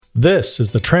This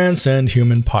is the Transcend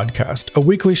Human podcast, a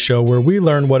weekly show where we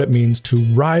learn what it means to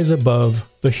rise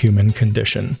above the human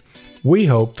condition. We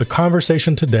hope the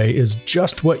conversation today is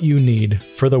just what you need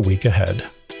for the week ahead.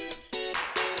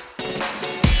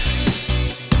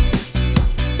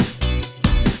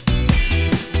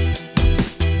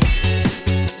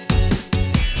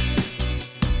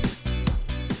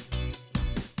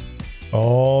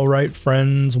 All right,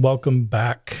 friends, welcome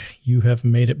back. You have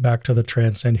made it back to the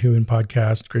Transcend Human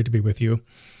podcast. Great to be with you.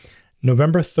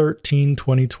 November 13,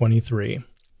 2023.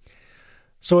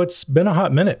 So it's been a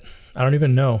hot minute. I don't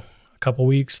even know. A couple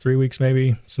weeks, 3 weeks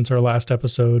maybe, since our last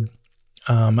episode.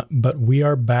 But we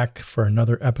are back for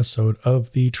another episode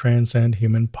of the Transcend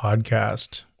Human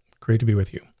podcast. Great to be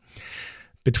with you.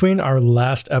 Between our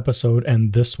last episode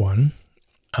and this one,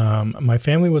 my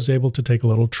family was able to take a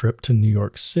little trip to New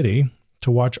York City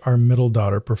to watch our middle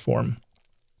daughter perform.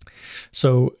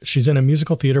 So she's in a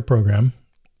musical theater program,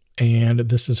 and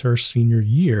this is her senior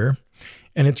year,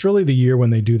 and it's really the year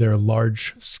when they do their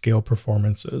large-scale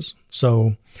performances.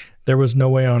 So there was no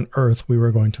way on earth we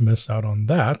were going to miss out on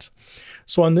that.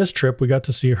 So on this trip, we got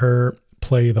to see her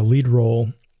play the lead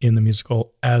role in the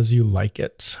musical As You Like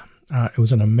It. It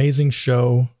was an amazing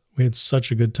show. We had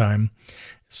such a good time.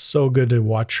 So good to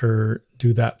watch her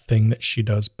do that thing that she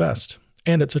does best.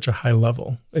 And at such a high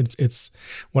level. It's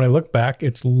when I look back,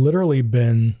 it's literally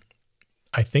been,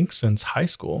 I think, since high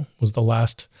school was the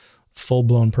last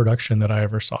full-blown production that I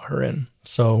ever saw her in.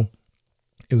 So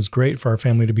it was great for our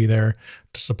family to be there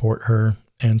to support her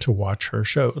and to watch her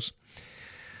shows.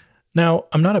 Now,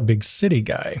 I'm not a big city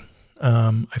guy.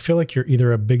 I feel like you're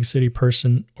either a big city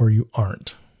person or you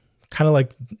aren't. Kind of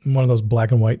like one of those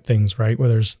black and white things, right? Where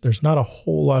there's not a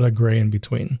whole lot of gray in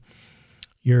between.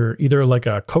 You're either like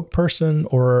a Coke person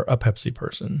or a Pepsi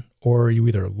person, or you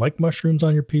either like mushrooms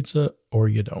on your pizza or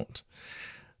you don't.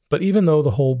 But even though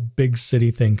the whole big city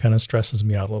thing kind of stresses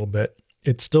me out a little bit,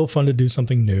 it's still fun to do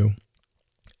something new.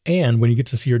 And when you get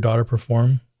to see your daughter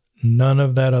perform, none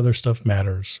of that other stuff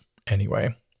matters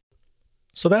anyway.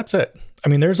 So that's it. I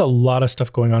mean, there's a lot of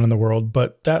stuff going on in the world,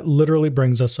 but that literally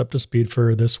brings us up to speed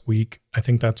for this week. I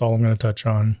think that's all I'm going to touch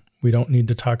on. We don't need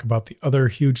to talk about the other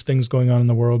huge things going on in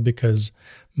the world because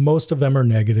most of them are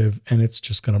negative and it's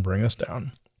just going to bring us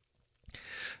down.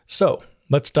 So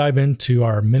let's dive into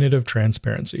our minute of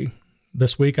transparency.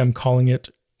 This week, I'm calling it,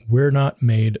 We're Not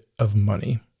Made of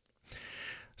Money.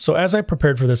 So as I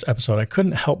prepared for this episode, I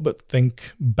couldn't help but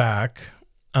think back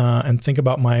and think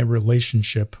about my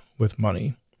relationship with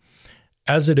money.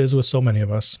 As it is with so many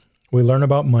of us, we learn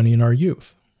about money in our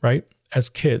youth, right? As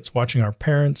kids, watching our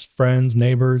parents, friends,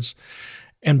 neighbors,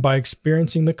 and by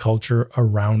experiencing the culture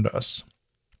around us.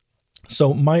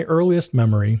 So my earliest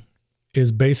memory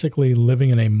is basically living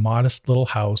in a modest little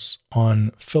house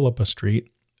on Philippa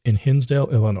Street in Hinsdale,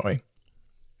 Illinois.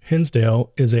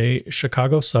 Hinsdale is a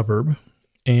Chicago suburb,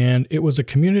 and it was a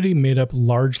community made up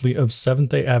largely of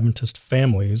Seventh-day Adventist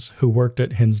families who worked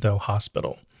at Hinsdale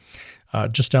Hospital.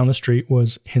 Just down the street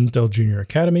was Hinsdale Junior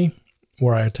Academy,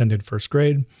 where I attended first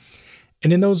grade.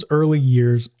 And in those early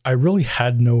years, I really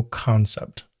had no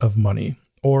concept of money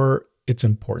or its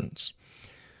importance.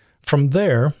 From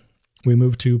there, we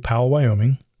moved to Powell,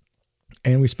 Wyoming,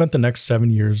 and we spent the next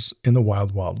 7 years in the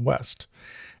wild, wild west.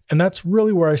 And that's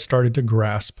really where I started to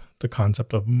grasp the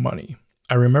concept of money.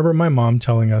 I remember my mom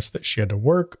telling us that she had to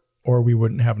work or we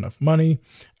wouldn't have enough money.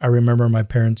 I remember my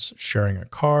parents sharing a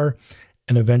car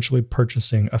and eventually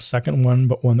purchasing a second one,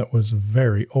 but one that was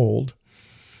very old.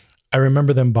 I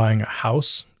remember them buying a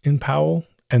house in Powell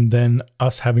and then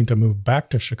us having to move back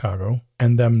to Chicago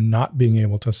and them not being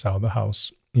able to sell the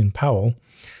house in Powell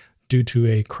due to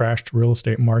a crashed real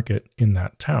estate market in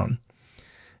that town.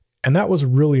 And that was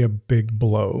really a big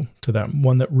blow to them,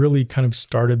 one that really kind of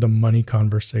started the money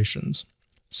conversations.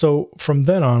 So from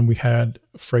then on, we had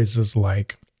phrases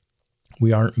like,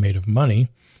 we aren't made of money.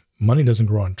 Money doesn't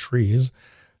grow on trees.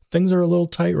 Things are a little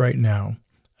tight right now.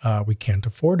 We can't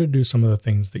afford to do some of the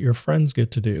things that your friends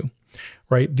get to do,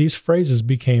 right? These phrases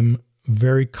became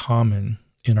very common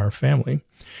in our family.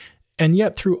 And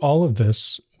yet through all of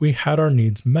this, we had our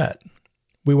needs met.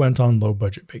 We went on low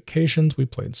budget vacations. We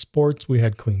played sports. We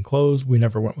had clean clothes. We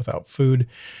never went without food,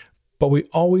 but we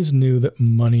always knew that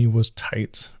money was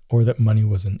tight or that money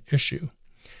was an issue.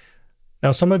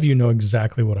 Now, some of you know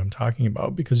exactly what I'm talking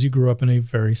about because you grew up in a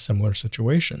very similar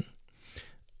situation.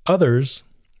 Others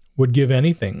would give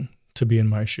anything to be in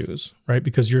my shoes, right?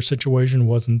 Because your situation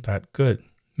wasn't that good.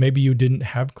 Maybe you didn't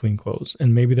have clean clothes,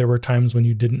 and maybe there were times when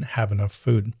you didn't have enough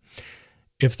food.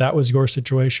 If that was your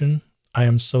situation, I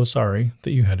am so sorry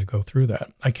that you had to go through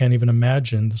that. I can't even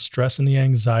imagine the stress and the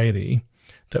anxiety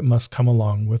that must come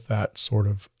along with that sort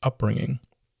of upbringing.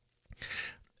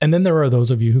 And then there are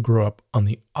those of you who grew up on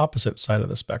the opposite side of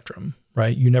the spectrum,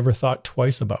 right? You never thought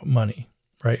twice about money,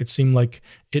 right? It seemed like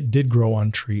it did grow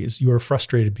on trees. You were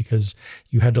frustrated because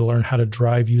you had to learn how to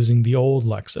drive using the old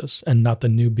Lexus and not the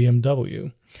new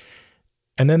BMW.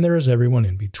 And then there is everyone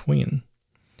in between.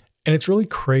 And it's really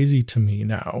crazy to me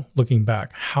now, looking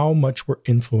back, how much we're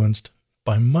influenced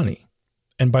by money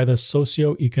and by the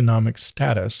socioeconomic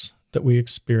status that we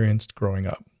experienced growing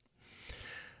up.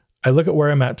 I look at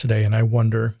where I'm at today and I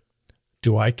wonder,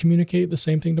 do I communicate the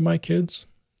same thing to my kids?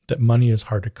 That money is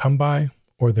hard to come by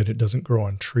or that it doesn't grow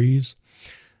on trees?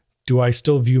 Do I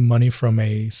still view money from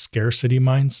a scarcity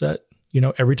mindset? You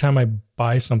know, every time I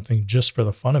buy something just for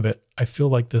the fun of it, I feel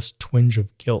like this twinge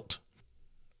of guilt.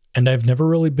 And I've never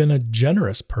really been a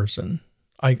generous person.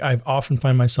 I've often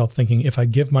find myself thinking, if I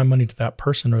give my money to that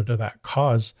person or to that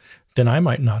cause, then I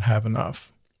might not have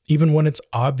enough. Even when it's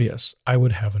obvious I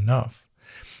would have enough.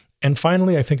 And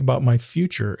finally, I think about my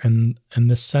future and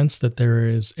the sense that there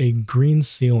is a green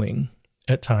ceiling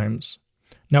at times.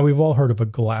 Now, we've all heard of a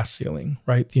glass ceiling,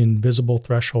 right? The invisible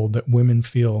threshold that women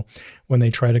feel when they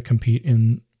try to compete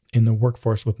in the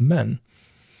workforce with men.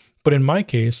 But in my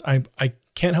case, I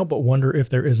can't help but wonder if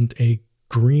there isn't a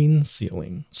green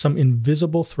ceiling, some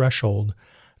invisible threshold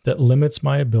that limits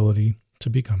my ability to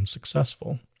become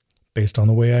successful based on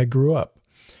the way I grew up.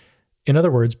 In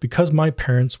other words, because my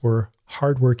parents were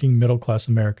hardworking middle-class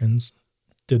Americans,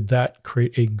 did that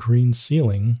create a green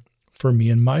ceiling for me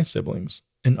and my siblings?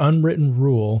 An unwritten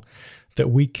rule that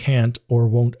we can't or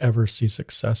won't ever see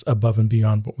success above and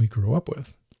beyond what we grew up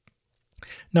with.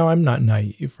 Now, I'm not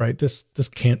naive, right? This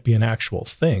can't be an actual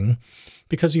thing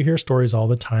because you hear stories all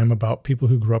the time about people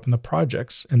who grew up in the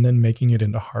projects and then making it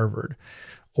into Harvard,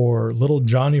 or little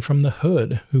Johnny from the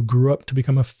hood who grew up to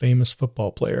become a famous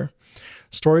football player.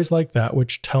 Stories like that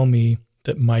which tell me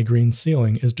that my green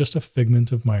ceiling is just a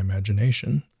figment of my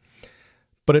imagination.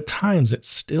 But at times, it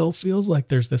still feels like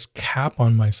there's this cap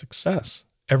on my success.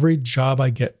 Every job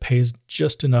I get pays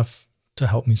just enough to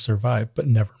help me survive, but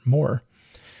never more.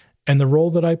 And the role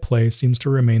that I play seems to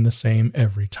remain the same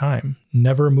every time,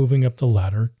 never moving up the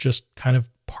ladder, just kind of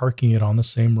parking it on the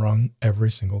same rung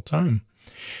every single time.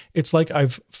 It's like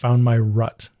I've found my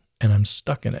rut and I'm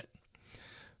stuck in it.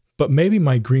 But maybe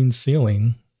my green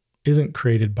ceiling isn't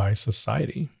created by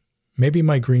society. Maybe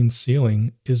my green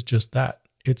ceiling is just that.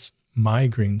 It's my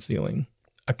green ceiling,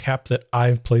 a cap that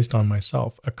I've placed on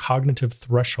myself, a cognitive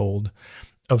threshold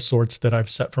of sorts that I've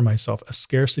set for myself, a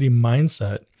scarcity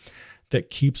mindset that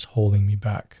keeps holding me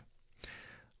back.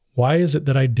 Why is it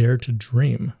that I dare to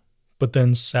dream, but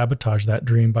then sabotage that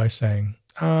dream by saying,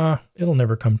 it'll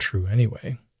never come true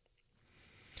anyway?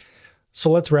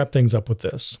 So let's wrap things up with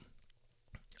this.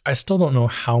 I still don't know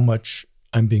how much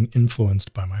I'm being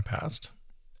influenced by my past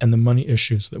and the money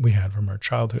issues that we had from our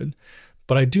childhood.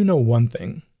 But I do know one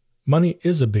thing. Money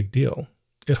is a big deal.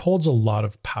 It holds a lot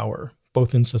of power,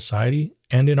 both in society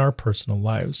and in our personal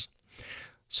lives.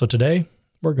 So today,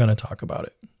 we're going to talk about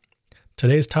it.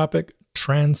 Today's topic,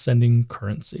 Transcending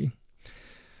Currency.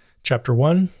 Chapter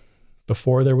 1,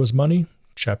 Before There Was Money.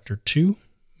 Chapter 2,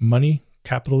 Money,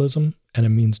 Capitalism, and a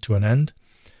Means to an End.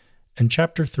 And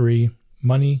Chapter 3,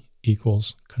 Money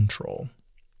Equals Control.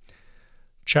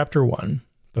 Chapter 1,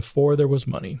 Before There Was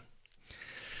Money.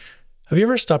 Have you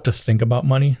ever stopped to think about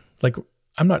money? Like,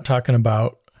 I'm not talking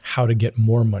about how to get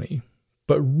more money,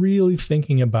 but really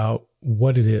thinking about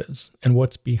what it is and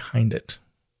what's behind it,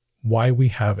 why we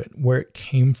have it, where it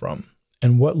came from,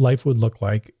 and what life would look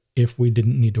like if we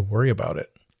didn't need to worry about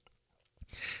it.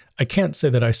 I can't say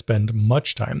that I spend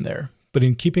much time there, but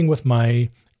in keeping with my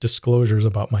disclosures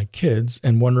about my kids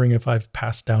and wondering if I've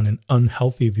passed down an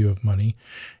unhealthy view of money,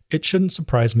 it shouldn't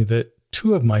surprise me that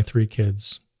 2 of my 3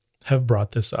 kids have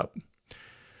brought this up.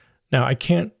 Now, I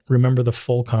can't remember the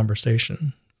full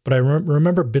conversation, but I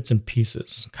remember bits and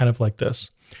pieces, kind of like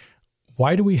this.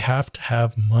 Why do we have to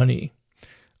have money?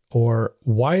 Or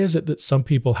why is it that some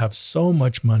people have so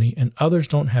much money and others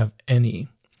don't have any?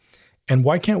 And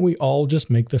why can't we all just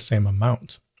make the same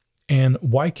amount? And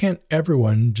why can't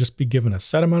everyone just be given a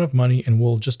set amount of money and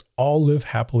we'll just all live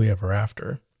happily ever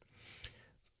after?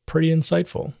 Pretty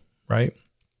insightful, right?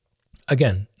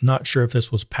 Again, not sure if this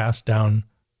was passed down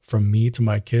from me to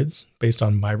my kids based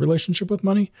on my relationship with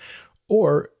money,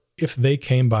 or if they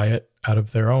came by it out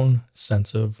of their own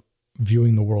sense of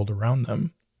viewing the world around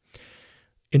them.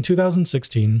 In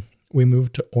 2016, we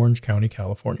moved to Orange County,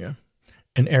 California,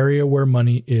 an area where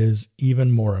money is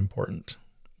even more important,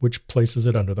 which places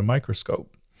it under the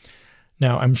microscope.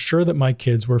 Now, I'm sure that my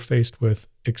kids were faced with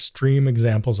extreme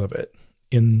examples of it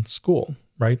in school,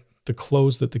 right? the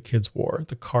clothes that the kids wore,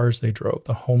 the cars they drove,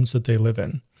 the homes that they live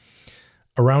in.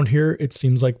 Around here, it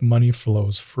seems like money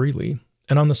flows freely.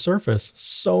 And on the surface,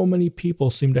 so many people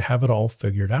seem to have it all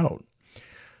figured out.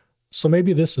 So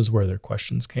maybe this is where their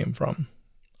questions came from.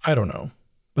 I don't know,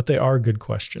 but they are good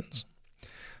questions.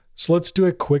 So let's do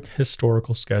a quick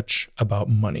historical sketch about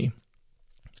money,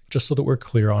 just so that we're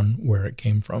clear on where it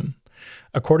came from.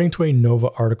 According to a Nova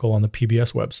article on the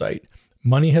PBS website,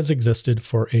 money has existed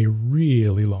for a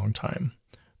really long time,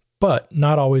 but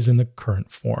not always in the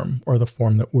current form or the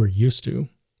form that we're used to,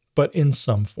 but in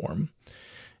some form.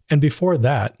 And before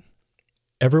that,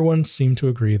 everyone seemed to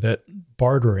agree that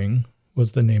bartering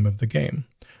was the name of the game,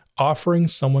 offering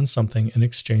someone something in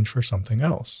exchange for something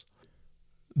else.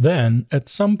 Then, at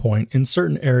some point in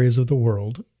certain areas of the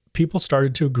world, people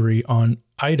started to agree on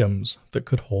items that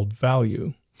could hold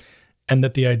value, and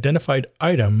that the identified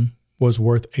item was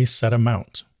worth a set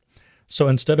amount. So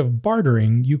instead of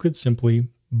bartering, you could simply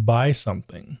buy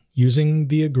something using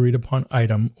the agreed upon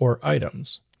item or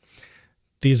items.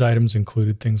 These items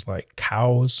included things like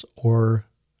cows or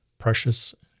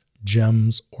precious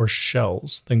gems or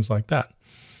shells, things like that.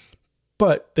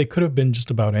 But they could have been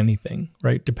just about anything,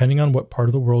 right? Depending on what part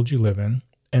of the world you live in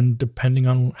and depending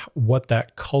on what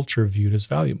that culture viewed as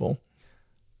valuable.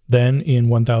 Then in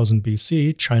 1000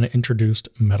 BC, China introduced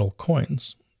metal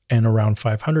coins. And around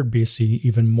 500 BC,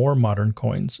 even more modern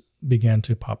coins began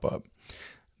to pop up.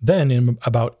 Then in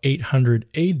about 800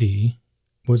 AD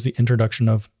was the introduction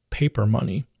of paper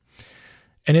money.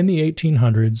 And in the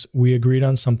 1800s, we agreed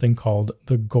on something called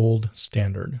the gold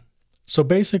standard. So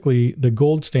basically, the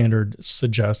gold standard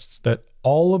suggests that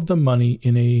all of the money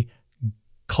in a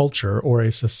culture or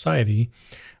a society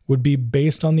would be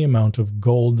based on the amount of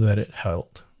gold that it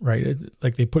held, right?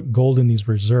 Like they put gold in these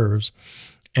reserves,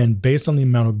 and based on the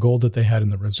amount of gold that they had in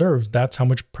the reserves, that's how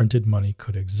much printed money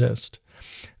could exist.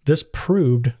 This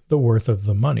proved the worth of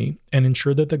the money and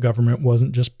ensured that the government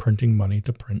wasn't just printing money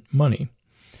to print money.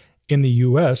 In the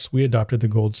US, we adopted the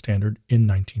gold standard in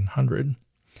 1900.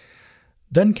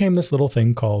 Then came this little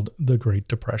thing called the Great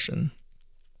Depression,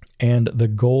 and the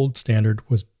gold standard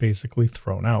was basically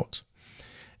thrown out.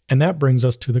 And that brings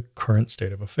us to the current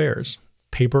state of affairs.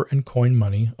 Paper and coin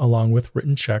money, along with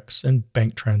written checks and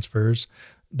bank transfers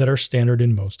that are standard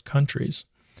in most countries.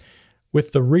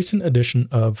 With the recent addition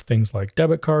of things like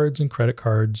debit cards and credit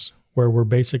cards, where we're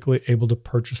basically able to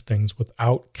purchase things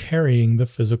without carrying the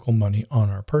physical money on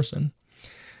our person.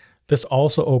 This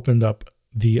also opened up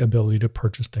the ability to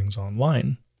purchase things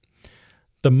online.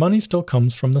 The money still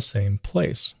comes from the same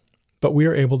place, but we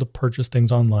are able to purchase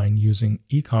things online using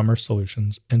e-commerce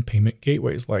solutions and payment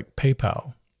gateways like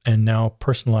PayPal, and now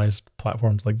personalized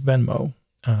platforms like Venmo,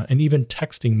 and even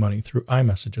texting money through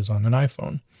iMessages on an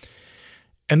iPhone.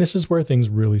 And this is where things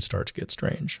really start to get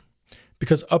strange.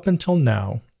 Because up until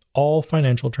now, all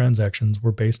financial transactions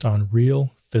were based on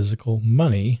real physical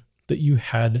money that you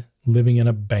had living in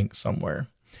a bank somewhere.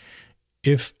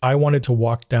 If I wanted to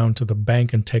walk down to the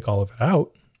bank and take all of it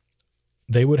out,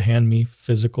 they would hand me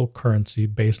physical currency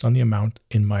based on the amount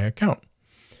in my account.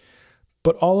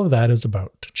 But all of that is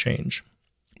about to change.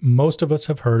 Most of us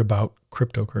have heard about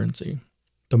cryptocurrency,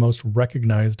 the most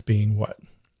recognized being what?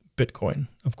 Bitcoin,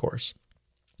 of course.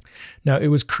 Now, it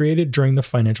was created during the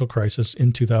financial crisis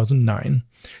in 2009.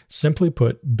 Simply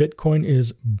put, Bitcoin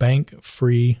is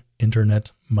bank-free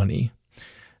internet money,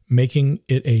 making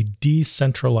it a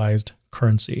decentralized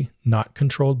currency, not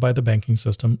controlled by the banking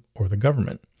system or the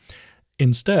government.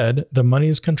 Instead, the money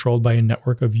is controlled by a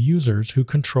network of users who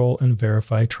control and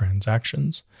verify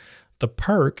transactions. The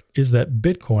perk is that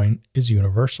Bitcoin is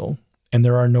universal, and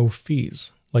there are no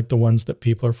fees, like the ones that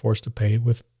people are forced to pay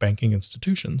with banking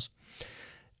institutions.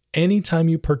 Anytime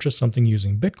you purchase something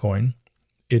using Bitcoin,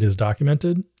 it is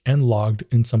documented and logged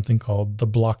in something called the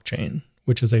blockchain,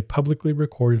 which is a publicly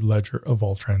recorded ledger of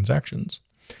all transactions.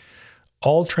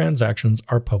 All transactions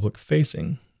are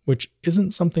public-facing, which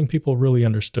isn't something people really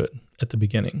understood at the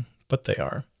beginning, but they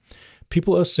are.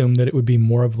 People assumed that it would be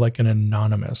more of like an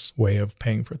anonymous way of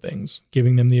paying for things,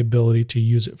 giving them the ability to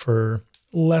use it for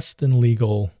less than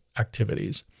legal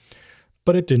activities.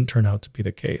 But it didn't turn out to be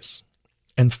the case.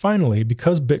 And finally,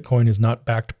 because Bitcoin is not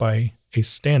backed by a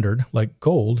standard like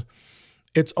gold,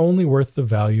 it's only worth the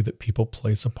value that people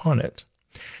place upon it.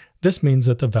 This means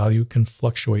that the value can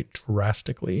fluctuate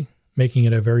drastically, making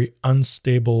it a very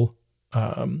unstable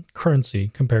currency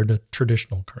compared to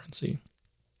traditional currency.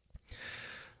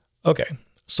 Okay,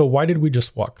 so why did we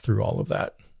just walk through all of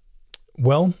that?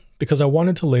 Well, because I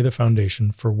wanted to lay the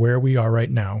foundation for where we are right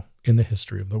now in the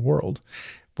history of the world.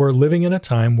 We're living in a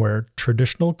time where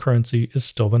traditional currency is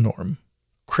still the norm.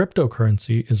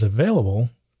 Cryptocurrency is available,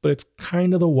 but it's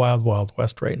kind of the wild, wild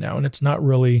west right now, and it's not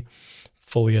really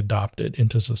fully adopted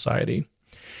into society.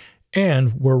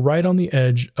 And we're right on the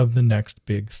edge of the next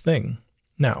big thing.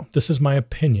 Now, this is my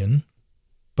opinion,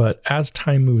 but as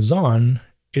time moves on,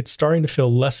 it's starting to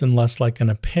feel less and less like an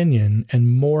opinion and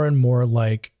more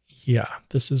like, yeah,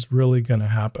 this is really going to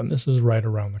happen. This is right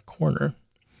around the corner.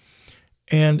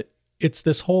 And it's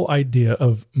this whole idea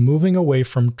of moving away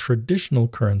from traditional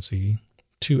currency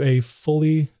to a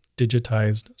fully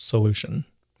digitized solution.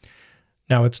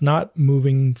 Now, it's not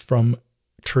moving from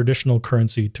traditional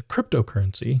currency to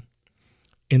cryptocurrency.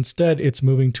 Instead, it's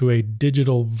moving to a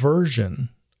digital version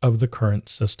of the current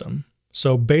system.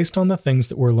 So based on the things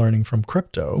that we're learning from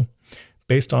crypto,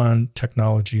 based on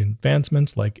technology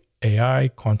advancements like AI,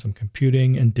 quantum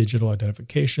computing, and digital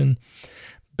identification,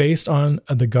 based on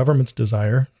the government's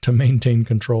desire to maintain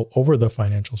control over the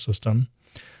financial system,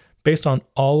 based on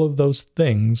all of those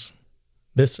things,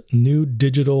 this new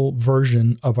digital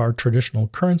version of our traditional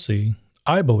currency,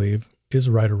 I believe, is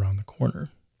right around the corner.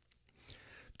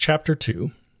 Chapter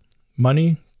 2,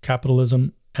 Money,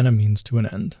 Capitalism, and a Means to an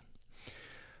End.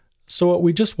 So what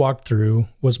we just walked through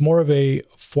was more of a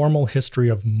formal history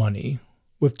of money,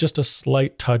 with just a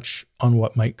slight touch on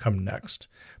what might come next.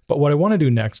 But what I want to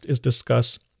do next is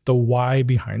discuss the why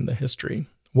behind the history,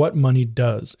 what money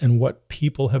does, and what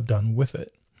people have done with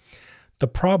it, the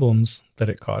problems that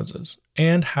it causes,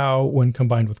 and how, when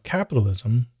combined with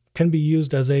capitalism, can be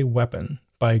used as a weapon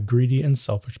by greedy and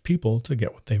selfish people to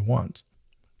get what they want.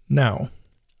 Now,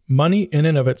 money in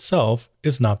and of itself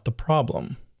is not the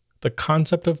problem. The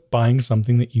concept of buying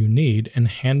something that you need and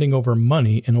handing over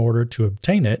money in order to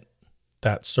obtain it,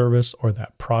 that service or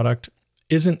that product,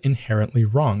 isn't inherently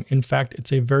wrong. In fact,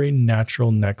 it's a very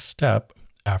natural next step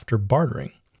after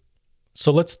bartering.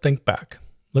 So let's think back.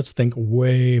 Let's think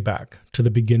way back to the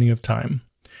beginning of time.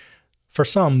 For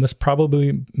some, this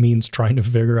probably means trying to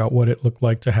figure out what it looked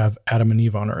like to have Adam and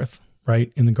Eve on Earth,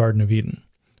 right, in the Garden of Eden,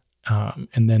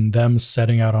 and then them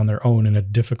setting out on their own in a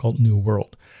difficult new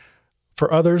world.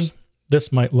 For others,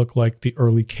 this might look like the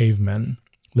early cavemen,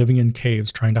 living in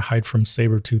caves trying to hide from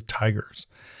saber-toothed tigers.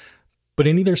 But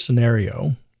in either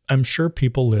scenario, I'm sure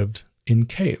people lived in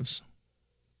caves.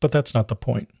 But that's not the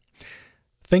point.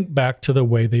 Think back to the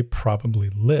way they probably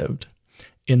lived.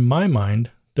 In my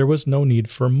mind, there was no need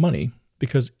for money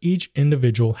because each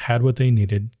individual had what they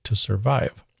needed to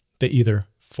survive. They either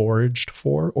foraged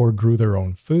for or grew their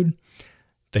own food,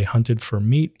 they hunted for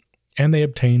meat, and they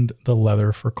obtained the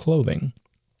leather for clothing.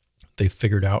 They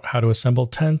figured out how to assemble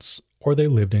tents, or they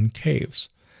lived in caves.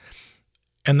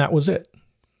 And that was it.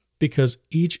 Because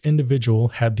each individual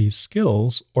had these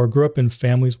skills or grew up in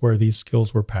families where these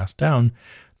skills were passed down,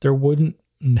 there wouldn't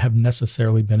have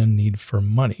necessarily been a need for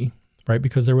money, right?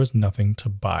 Because there was nothing to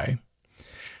buy.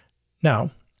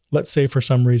 Now, let's say for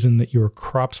some reason that your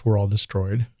crops were all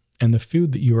destroyed and the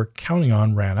food that you were counting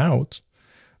on ran out.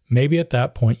 Maybe at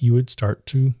that point you would start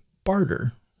to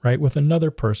barter, right, with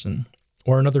another person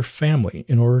or another family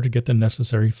in order to get the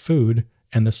necessary food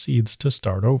and the seeds to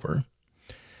start over.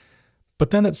 But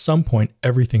then at some point,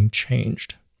 everything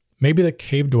changed. Maybe the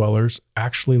cave dwellers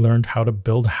actually learned how to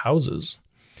build houses.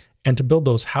 And to build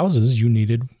those houses, you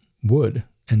needed wood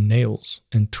and nails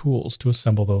and tools to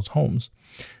assemble those homes.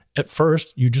 At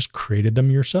first, you just created them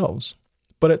yourselves.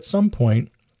 But at some point,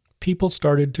 people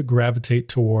started to gravitate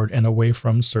toward and away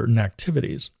from certain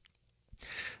activities.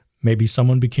 Maybe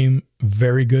someone became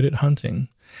very good at hunting,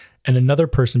 and another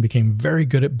person became very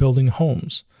good at building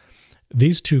homes.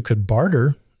 These two could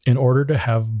barter in order to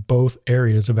have both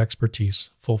areas of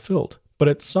expertise fulfilled. But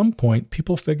at some point,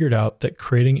 people figured out that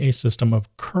creating a system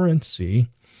of currency,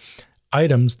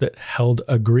 items that held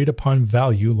agreed upon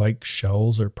value like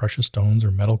shells or precious stones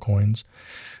or metal coins,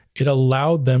 it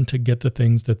allowed them to get the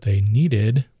things that they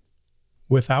needed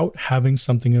without having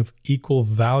something of equal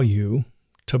value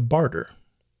to barter.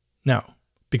 Now,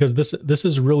 because this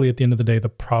is really at the end of the day the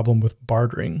problem with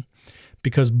bartering,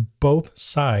 because both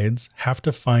sides have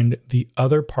to find the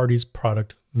other party's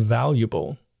product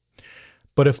valuable.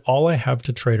 But if all I have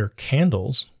to trade are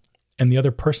candles, and the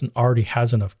other person already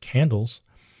has enough candles,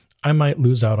 I might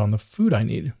lose out on the food I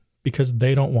need because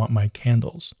they don't want my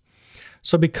candles.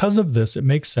 So because of this, it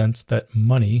makes sense that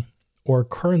money or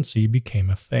currency became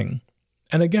a thing.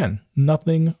 And again,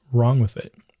 nothing wrong with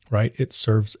it, right? It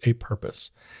serves a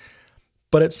purpose.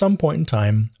 But at some point in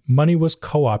time, money was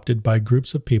co-opted by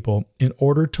groups of people in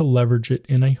order to leverage it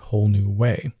in a whole new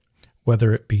way,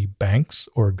 whether it be banks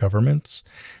or governments.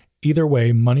 Either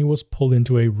way, money was pulled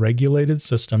into a regulated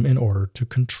system in order to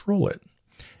control it.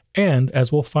 And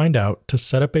as we'll find out, to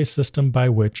set up a system by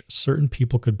which certain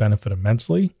people could benefit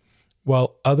immensely,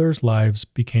 while others' lives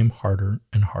became harder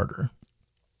and harder.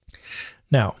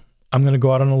 Now, I'm going to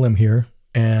go out on a limb here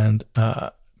and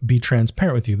be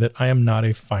transparent with you that I am not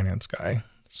a finance guy.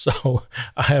 So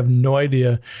I have no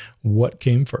idea what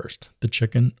came first, the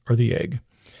chicken or the egg.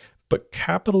 But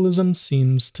capitalism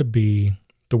seems to be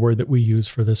the word that we use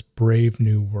for this brave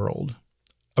new world.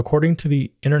 According to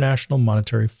the International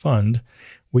Monetary Fund,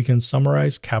 we can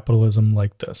summarize capitalism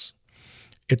like this.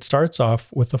 It starts off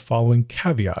with the following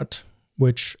caveat,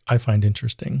 which I find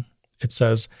interesting. It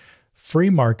says, free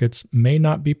markets may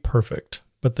not be perfect,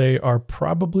 but they are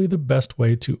probably the best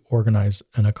way to organize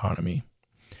an economy.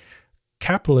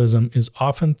 Capitalism is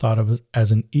often thought of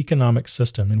as an economic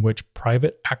system in which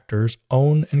private actors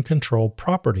own and control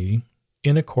property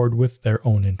in accord with their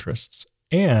own interests,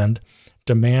 and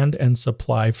demand and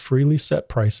supply freely set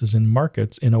prices in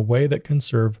markets in a way that can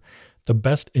serve the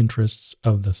best interests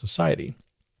of the society.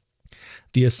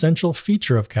 The essential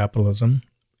feature of capitalism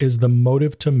is the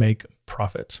motive to make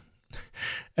profit.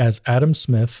 As Adam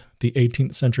Smith, the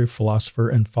 18th century philosopher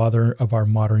and father of our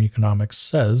modern economics,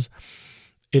 says,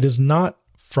 it is not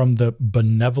from the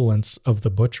benevolence of the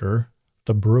butcher,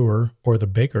 the brewer, or the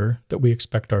baker that we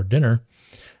expect our dinner,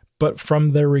 but from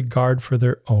their regard for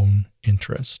their own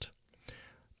interest.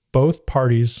 Both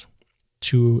parties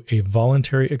to a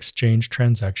voluntary exchange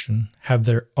transaction have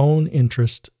their own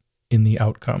interest in the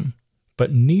outcome,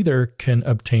 but neither can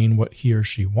obtain what he or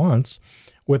she wants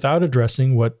without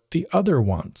addressing what the other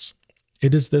wants.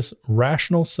 It is this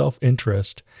rational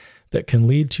self-interest that can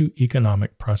lead to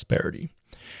economic prosperity.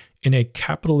 In a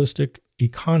capitalistic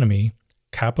economy,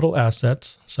 capital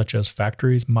assets, such as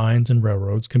factories, mines, and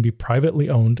railroads, can be privately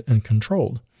owned and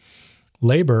controlled.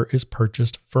 Labor is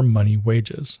purchased for money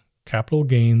wages. Capital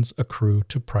gains accrue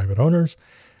to private owners,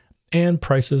 and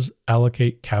prices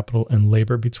allocate capital and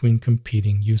labor between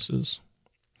competing uses.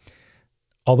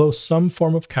 Although some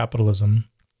form of capitalism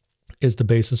is the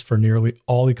basis for nearly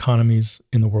all economies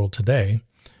in the world today,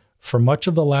 for much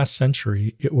of the last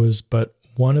century, it was but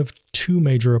one of two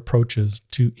major approaches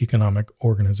to economic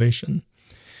organization.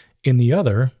 In the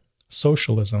other,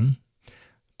 socialism,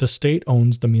 the state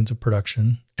owns the means of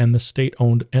production, and the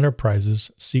state-owned enterprises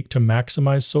seek to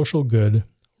maximize social good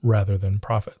rather than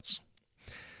profits.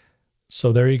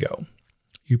 So there you go.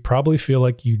 You probably feel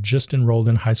like you just enrolled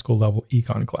in high school level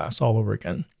econ class all over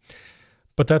again.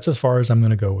 But that's as far as I'm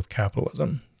going to go with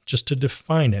capitalism, just to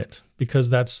define it, because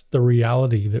that's the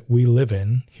reality that we live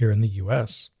in here in the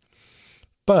US.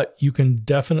 But you can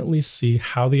definitely see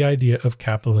how the idea of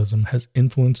capitalism has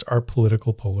influenced our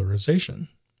political polarization,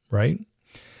 right?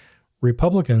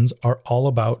 Republicans are all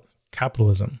about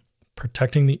capitalism,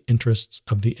 protecting the interests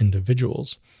of the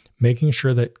individuals, making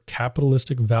sure that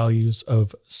capitalistic values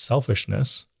of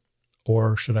selfishness,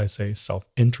 or should I say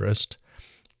self-interest,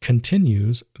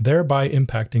 continues, thereby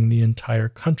impacting the entire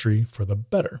country for the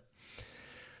better.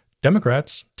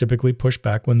 Democrats typically push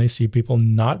back when they see people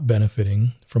not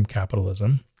benefiting from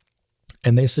capitalism,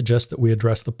 and they suggest that we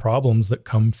address the problems that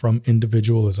come from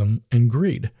individualism and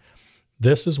greed.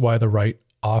 This is why the right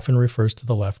often refers to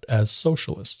the left as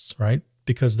socialists, right?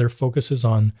 Because their focus is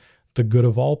on the good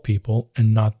of all people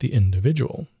and not the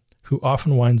individual, who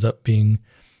often winds up being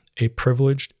a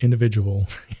privileged individual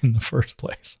in the first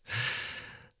place.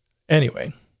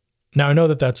 Anyway, now I know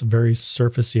that that's a very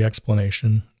surfacey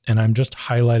explanation, and I'm just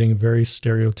highlighting very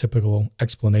stereotypical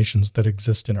explanations that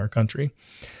exist in our country.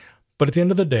 But at the end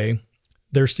of the day,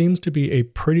 there seems to be a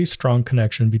pretty strong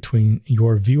connection between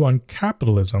your view on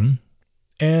capitalism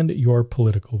and your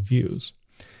political views.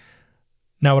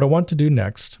 Now, what I want to do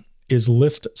next is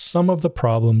list some of the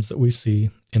problems that we see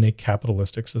in a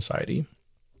capitalistic society.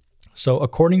 So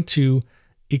according to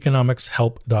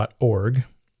economicshelp.org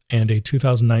and a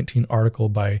 2019 article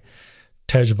by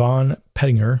Tejvan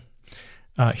Pettinger,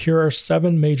 here are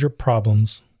 7 major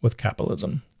problems with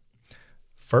capitalism.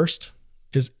 First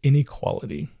is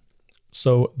inequality.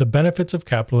 So the benefits of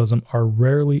capitalism are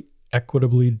rarely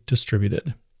equitably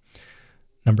distributed.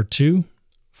 Number 2,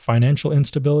 financial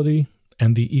instability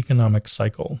and the economic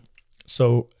cycle.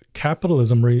 So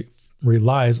capitalism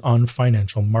relies on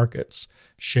financial markets,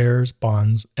 shares,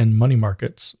 bonds, and money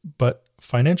markets, but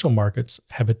financial markets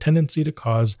have a tendency to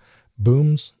cause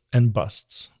booms and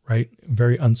busts, right?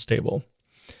 Very unstable.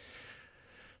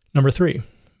 Number 3,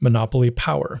 monopoly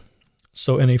power.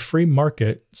 So in a free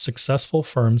market, successful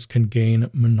firms can gain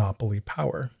monopoly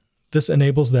power. This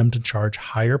enables them to charge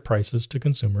higher prices to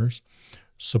consumers.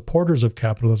 Supporters of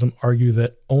capitalism argue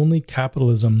that only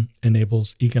capitalism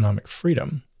enables economic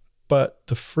freedom, but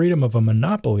the freedom of a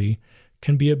monopoly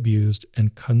can be abused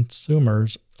and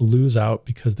consumers lose out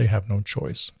because they have no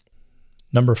choice.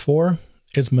 Number 4,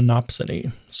 is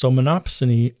monopsony. So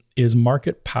monopsony is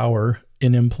market power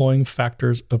in employing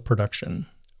factors of production.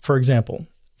 For example,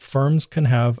 firms can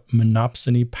have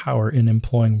monopsony power in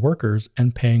employing workers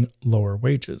and paying lower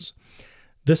wages.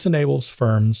 This enables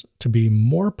firms to be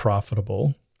more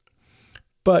profitable,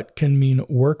 but can mean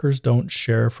workers don't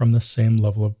share from the same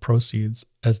level of proceeds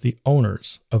as the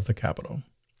owners of the capital.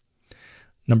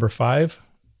 Number 5,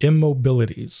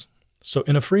 immobilities. So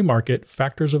in a free market,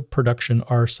 factors of production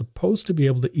are supposed to be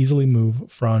able to easily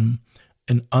move from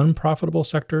an unprofitable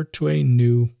sector to a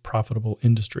new profitable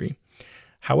industry.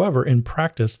 However, in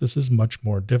practice, this is much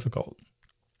more difficult.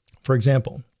 For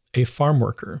example, a farm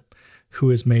worker who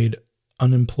is made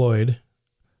unemployed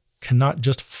cannot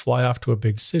just fly off to a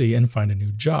big city and find a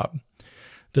new job.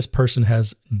 This person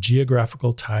has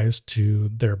geographical ties to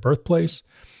their birthplace,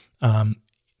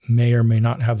 may or may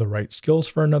not have the right skills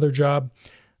for another job.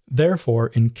 Therefore,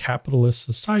 in capitalist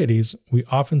societies, we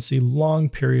often see long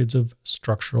periods of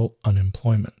structural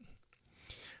unemployment.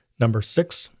 Number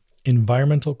 6,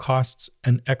 environmental costs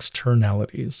and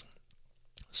externalities.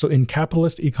 So in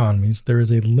capitalist economies, there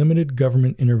is a limited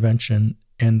government intervention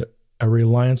and a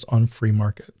reliance on free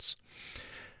markets.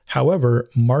 However,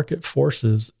 market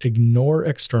forces ignore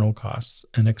external costs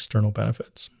and external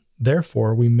benefits.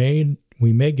 Therefore, we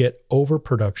may get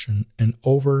overproduction and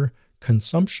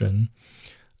overconsumption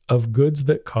of goods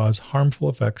that cause harmful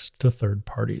effects to third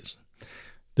parties.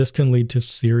 This can lead to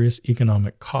serious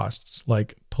economic costs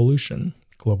like pollution,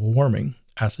 global warming,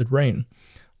 acid rain,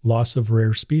 loss of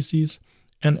rare species,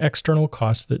 and external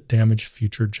costs that damage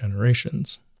future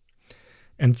generations.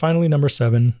 And finally, number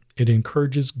 7, it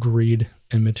encourages greed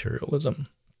and materialism.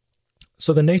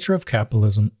 So the nature of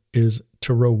capitalism is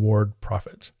to reward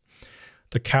profit.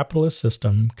 The capitalist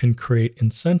system can create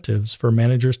incentives for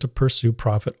managers to pursue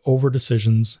profit over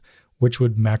decisions which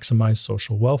would maximize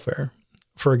social welfare.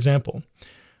 For example,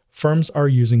 firms are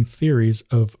using theories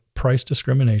of price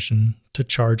discrimination to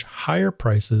charge higher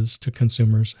prices to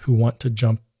consumers who want to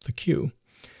jump the queue.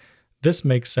 This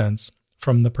makes sense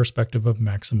from the perspective of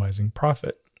maximizing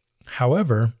profit.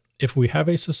 However, if we have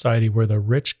a society where the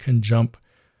rich can jump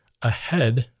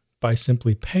ahead by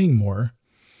simply paying more,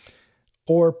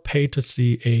 or pay to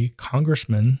see a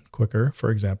congressman quicker,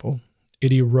 for example,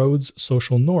 it erodes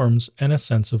social norms and a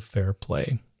sense of fair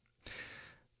play.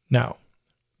 Now,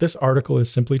 this article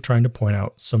is simply trying to point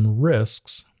out some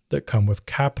risks that come with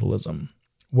capitalism,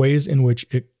 ways in which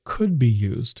it could be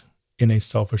used in a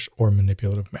selfish or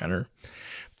manipulative manner.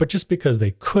 But just because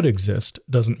they could exist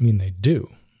doesn't mean they do,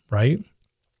 right?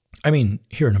 I mean,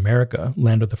 here in America,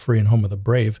 land of the free and home of the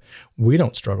brave, we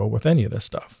don't struggle with any of this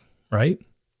stuff, right?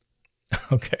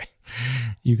 Okay,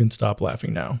 you can stop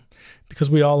laughing now, because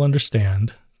we all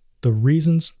understand the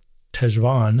reasons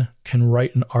Tejvan can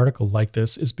write an article like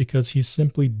this is because he's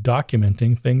simply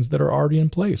documenting things that are already in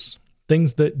place,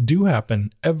 things that do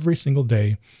happen every single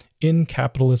day in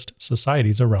capitalist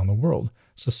societies around the world,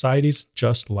 societies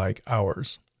just like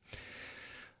ours.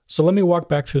 So let me walk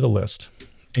back through the list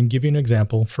and give you an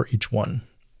example for each one.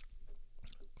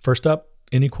 First up,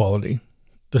 inequality.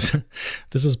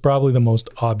 This is probably the most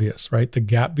obvious, right? The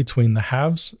gap between the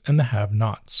haves and the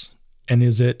have-nots. And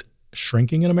is it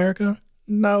shrinking in America?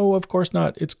 No, of course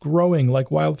not. It's growing like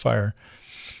wildfire.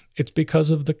 It's because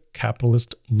of the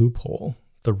capitalist loophole.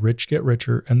 The rich get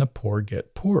richer and the poor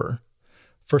get poorer.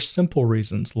 For simple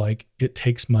reasons like it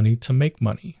takes money to make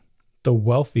money. The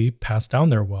wealthy pass down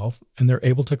their wealth and they're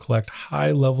able to collect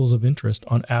high levels of interest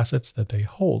on assets that they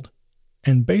hold.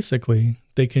 And basically,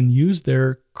 they can use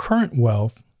their current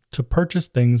wealth to purchase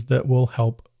things that will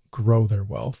help grow their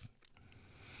wealth.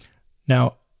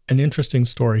 Now, an interesting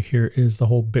story here is the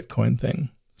whole Bitcoin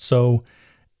thing. So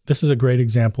this is a great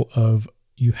example of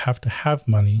you have to have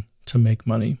money to make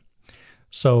money.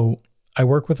 So I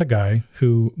work with a guy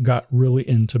who got really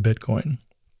into Bitcoin.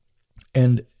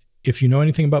 And if you know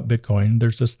anything about Bitcoin,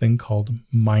 there's this thing called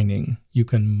mining. You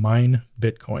can mine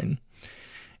Bitcoin.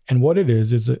 And what it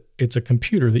is it's a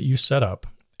computer that you set up,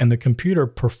 and the computer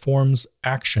performs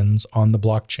actions on the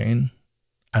blockchain.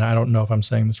 And I don't know if I'm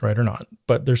saying this right or not,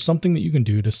 but there's something that you can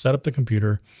do to set up the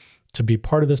computer to be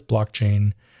part of this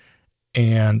blockchain.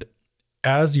 And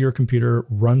as your computer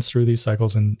runs through these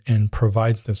cycles and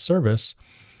provides this service,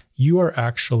 you are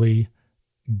actually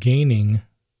gaining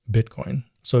Bitcoin.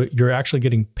 So you're actually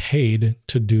getting paid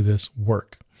to do this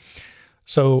work.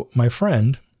 So my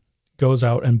friend goes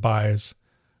out and buys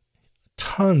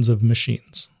tons of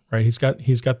machines, right? He's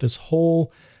got this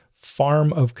whole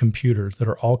farm of computers that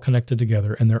are all connected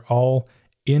together, and they're all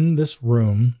in this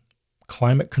room,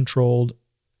 climate controlled,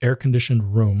 air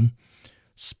conditioned room,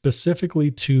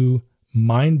 specifically to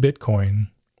mine Bitcoin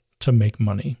to make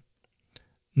money.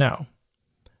 Now,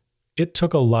 it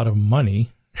took a lot of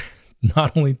money,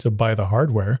 not only to buy the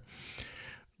hardware,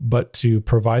 but to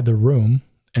provide the room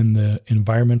and the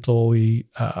environmentally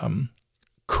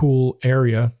cool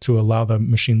area to allow the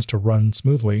machines to run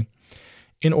smoothly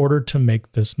in order to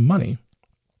make this money.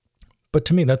 But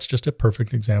to me, that's just a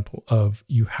perfect example of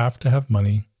you have to have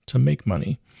money to make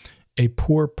money. A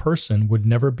poor person would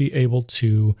never be able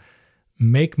to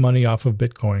make money off of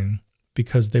Bitcoin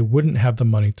because they wouldn't have the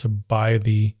money to buy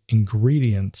the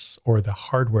ingredients or the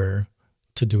hardware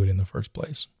to do it in the first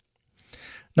place.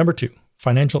 Number 2,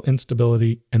 financial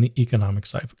instability and the economic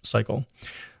cycle.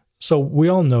 So we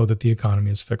all know that the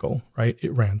economy is fickle, right?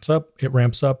 It ramps up, it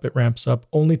ramps up, it ramps up,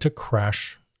 only to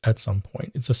crash at some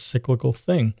point. It's a cyclical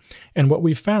thing. And what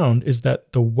we found is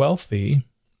that the wealthy,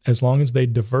 as long as they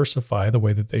diversify the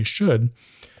way that they should,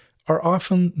 are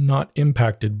often not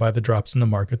impacted by the drops in the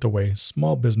market the way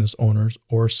small business owners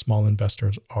or small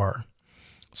investors are.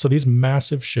 So these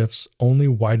massive shifts only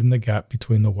widen the gap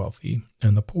between the wealthy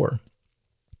and the poor.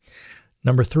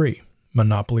 Number 3,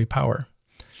 monopoly power.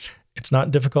 It's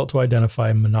not difficult to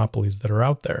identify monopolies that are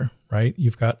out there, right?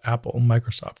 You've got Apple,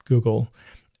 Microsoft, Google,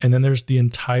 and then there's the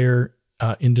entire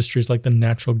industries like the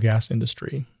natural gas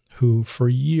industry, who for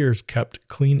years kept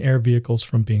clean air vehicles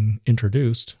from being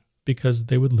introduced because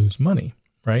they would lose money,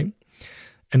 right?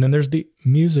 And then there's the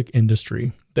music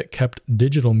industry that kept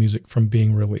digital music from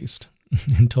being released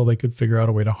until they could figure out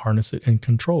a way to harness it and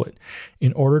control it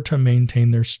in order to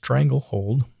maintain their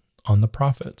stranglehold on the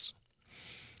profits.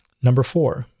 Number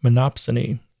 4,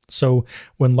 monopsony. So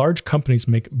when large companies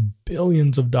make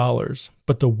billions of dollars,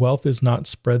 but the wealth is not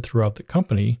spread throughout the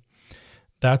company,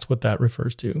 that's what that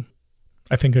refers to.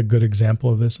 I think a good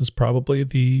example of this is probably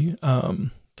the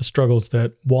struggles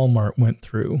that Walmart went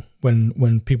through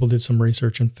when people did some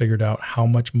research and figured out how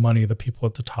much money the people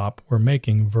at the top were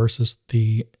making versus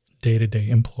the day-to-day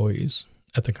employees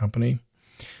at the company.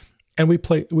 And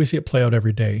we see it play out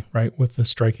every day, right? With the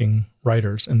striking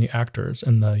writers and the actors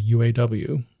and the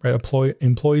UAW, right?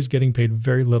 Employees getting paid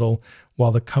very little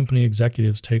while the company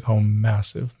executives take home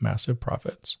massive, massive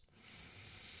profits.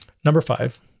 Number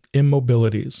 5,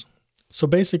 immobilities. So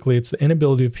basically, it's the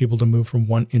inability of people to move from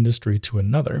one industry to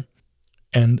another.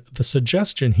 And the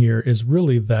suggestion here is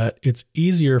really that it's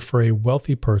easier for a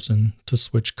wealthy person to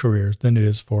switch careers than it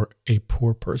is for a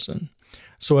poor person.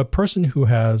 So a person who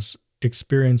has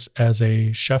experience as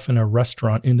a chef in a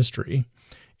restaurant industry,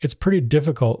 it's pretty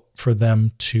difficult for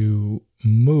them to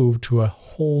move to a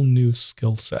whole new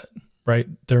skill set, right?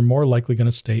 They're more likely going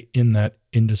to stay in that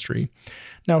industry.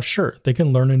 Now, sure, they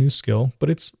can learn a new skill, but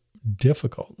it's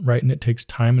difficult, right? And it takes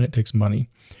time and it takes money.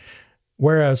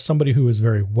 Whereas somebody who is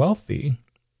very wealthy,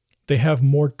 they have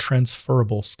more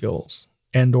transferable skills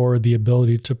and or the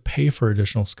ability to pay for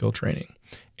additional skill training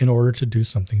in order to do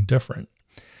something different.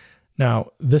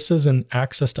 Now, this is an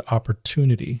access to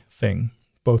opportunity thing,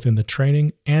 both in the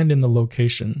training and in the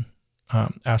location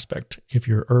aspect, if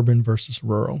you're urban versus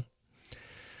rural.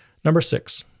 Number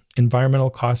 6, environmental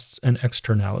costs and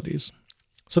externalities.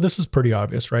 So this is pretty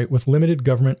obvious, right? With limited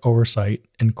government oversight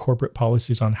and corporate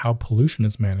policies on how pollution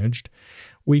is managed,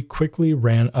 we quickly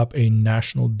ran up a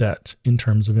national debt in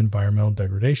terms of environmental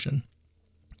degradation.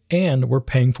 And we're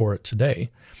paying for it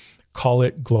today. Call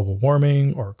it global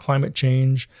warming or climate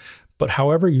change, but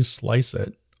however you slice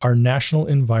it, our natural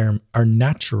environment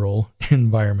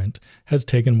has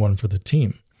taken one for the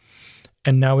team.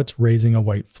 And now it's raising a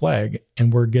white flag,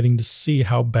 and we're getting to see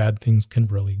how bad things can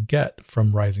really get,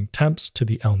 from rising temps to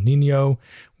the El Nino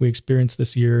we experienced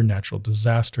this year, natural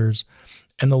disasters,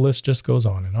 and the list just goes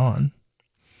on and on.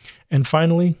 And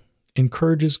finally,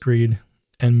 encourages greed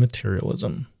and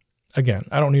materialism. Again,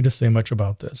 I don't need to say much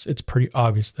about this. It's pretty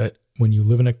obvious that when you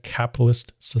live in a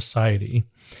capitalist society,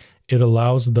 it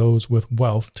allows those with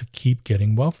wealth to keep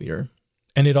getting wealthier.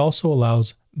 And it also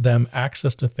allows them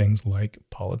access to things like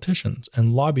politicians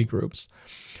and lobby groups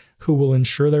who will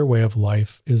ensure their way of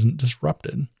life isn't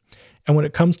disrupted. And when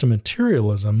it comes to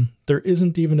materialism, there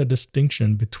isn't even a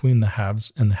distinction between the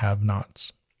haves and the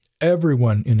have-nots.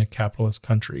 Everyone in a capitalist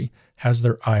country has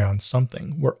their eye on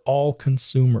something. We're all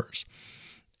consumers.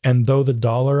 And though the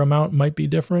dollar amount might be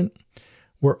different,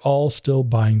 we're all still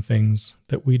buying things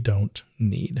that we don't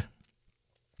need.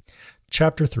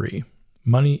 Chapter 3.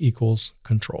 Money equals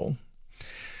control.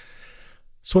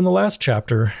 So in the last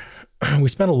chapter, we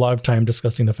spent a lot of time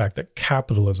discussing the fact that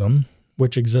capitalism,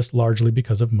 which exists largely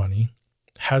because of money,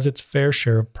 has its fair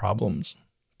share of problems.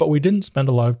 But we didn't spend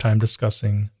a lot of time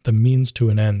discussing the means to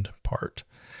an end part.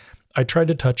 I tried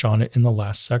to touch on it in the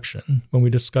last section when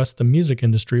we discussed the music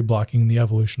industry blocking the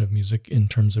evolution of music in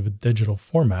terms of a digital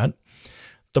format.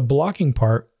 The blocking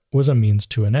part was a means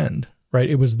to an end, right?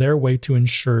 It was their way to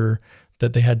ensure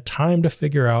that they had time to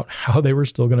figure out how they were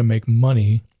still going to make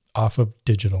money off of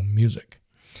digital music.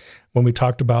 When we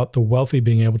talked about the wealthy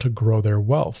being able to grow their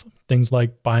wealth, things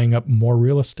like buying up more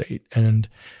real estate and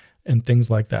things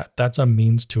like that, that's a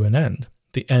means to an end,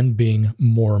 the end being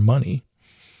more money.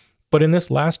 But in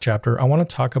this last chapter, I want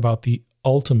to talk about the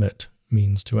ultimate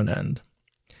means to an end.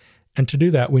 And to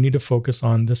do that, we need to focus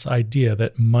on this idea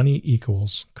that money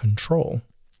equals control.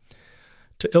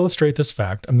 To illustrate this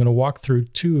fact, I'm going to walk through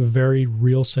two very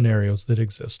real scenarios that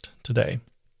exist today.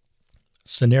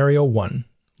 Scenario 1,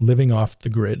 living off the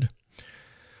grid.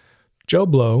 Joe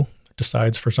Blow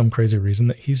decides for some crazy reason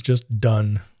that he's just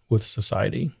done with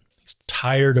society. He's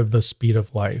tired of the speed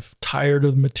of life, tired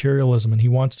of materialism, and he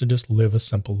wants to just live a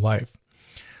simple life.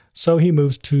 So he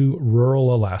moves to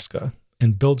rural Alaska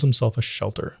and builds himself a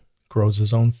shelter, grows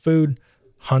his own food,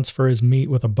 hunts for his meat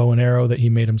with a bow and arrow that he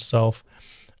made himself,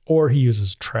 or he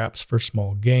uses traps for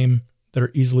small game that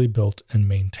are easily built and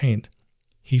maintained.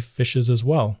 He fishes as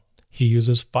well. He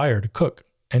uses fire to cook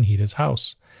and heat his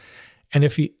house. And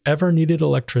if he ever needed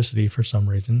electricity for some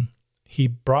reason, he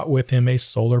brought with him a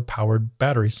solar-powered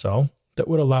battery cell that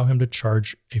would allow him to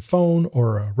charge a phone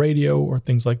or a radio or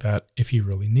things like that if he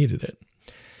really needed it.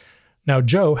 Now,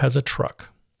 Joe has a truck,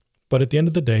 but at the end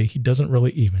of the day, he doesn't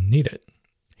really even need it.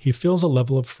 He feels a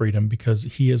level of freedom because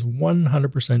he is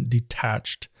 100%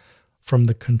 detached from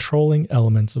the controlling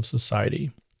elements of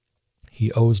society.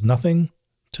 He owes nothing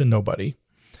to nobody.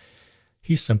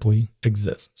 He simply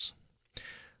exists.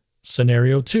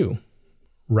 Scenario 2,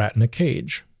 rat in a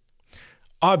cage.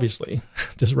 Obviously,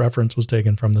 this reference was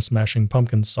taken from the Smashing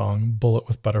Pumpkins song, Bullet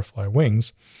with Butterfly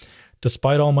Wings.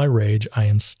 Despite all my rage, I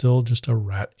am still just a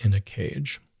rat in a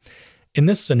cage. In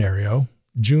this scenario,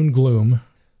 June Gloom,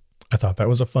 I thought that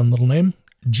was a fun little name.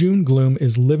 June Gloom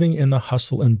is living in the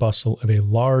hustle and bustle of a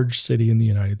large city in the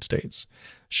United States.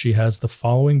 She has the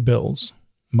following bills,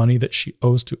 money that she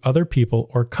owes to other people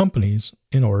or companies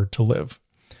in order to live.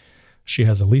 She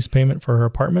has a lease payment for her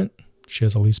apartment. She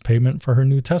has a lease payment for her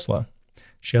new Tesla.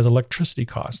 She has electricity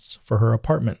costs for her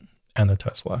apartment and the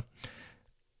Tesla.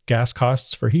 Gas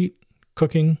costs for heat,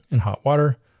 cooking, and hot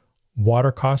water.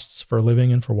 Water costs for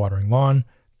living and for watering lawn.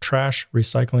 Trash,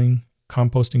 recycling,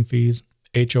 composting fees.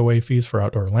 HOA fees for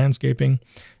outdoor landscaping.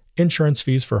 Insurance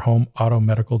fees for home, auto,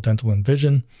 medical, dental, and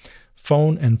vision.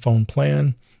 Phone and phone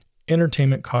plan.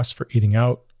 Entertainment costs for eating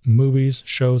out. Movies,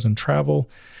 shows, and travel.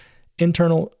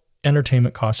 Internal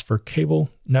entertainment costs for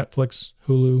cable, Netflix,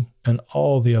 Hulu, and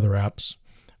all the other apps.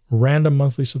 Random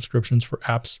monthly subscriptions for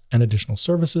apps and additional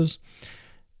services.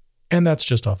 And that's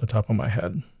just off the top of my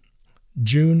head.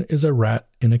 June is a rat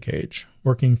in a cage,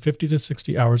 working 50 to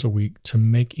 60 hours a week to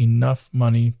make enough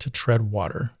money to tread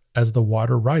water as the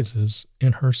water rises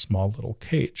in her small little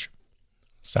cage.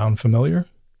 Sound familiar?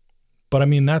 But I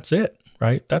mean, that's it,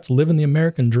 right? That's living the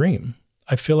American dream.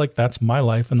 I feel like that's my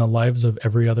life and the lives of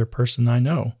every other person I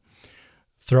know.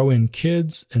 Throw in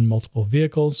kids and multiple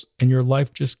vehicles, and your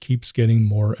life just keeps getting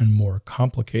more and more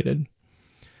complicated.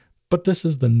 But this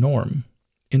is the norm.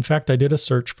 In fact, I did a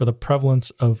search for the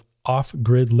prevalence of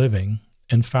off-grid living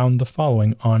and found the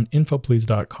following on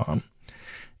infoplease.com.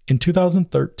 In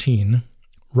 2013,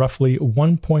 roughly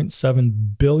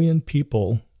 1.7 billion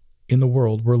people in the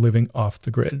world were living off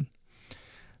the grid.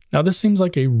 Now, this seems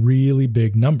like a really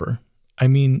big number. I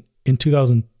mean, in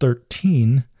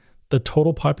 2013, the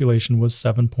total population was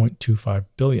 7.25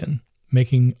 billion,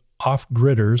 making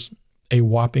off-gridders a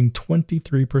whopping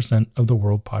 23% of the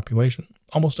world population,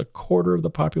 almost a quarter of the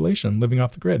population living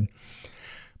off the grid.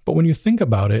 But when you think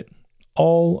about it,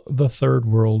 all the third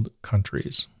world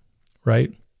countries,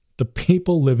 right? The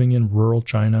people living in rural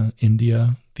China,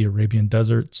 India, the Arabian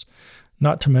deserts,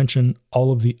 not to mention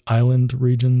all of the island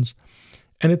regions,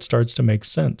 and it starts to make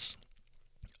sense.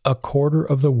 A quarter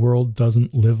of the world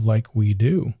doesn't live like we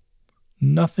do.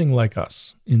 Nothing like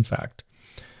us, in fact.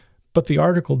 But the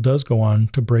article does go on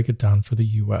to break it down for the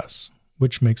US,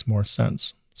 which makes more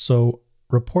sense. So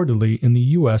reportedly, in the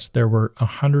US, there were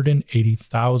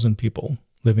 180,000 people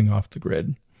living off the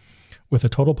grid. With a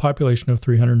total population of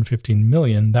 315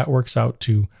 million, that works out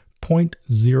to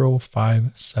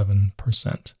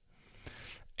 0.057%.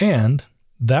 And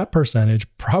that percentage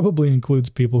probably includes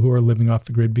people who are living off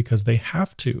the grid because they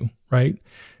have to, right?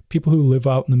 People who live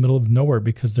out in the middle of nowhere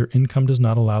because their income does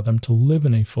not allow them to live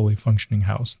in a fully functioning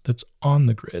house that's on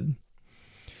the grid.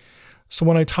 So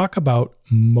when I talk about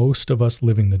most of us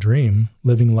living the dream,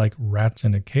 living like rats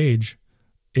in a cage,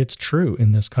 it's true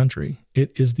in this country.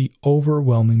 It is the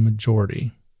overwhelming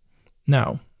majority.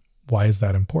 Now, why is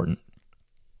that important?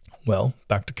 Well,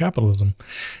 back to capitalism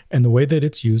and the way that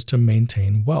it's used to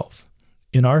maintain wealth.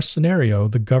 In our scenario,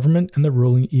 the government and the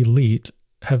ruling elite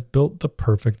have built the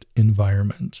perfect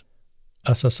environment.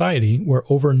 A society where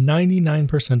over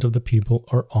 99% of the people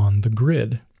are on the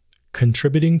grid,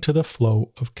 contributing to the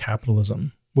flow of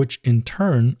capitalism, which in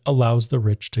turn allows the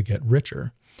rich to get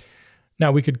richer.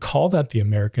 Now, we could call that the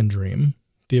American dream,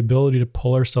 the ability to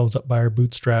pull ourselves up by our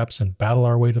bootstraps and battle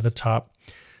our way to the top,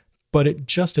 but it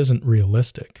just isn't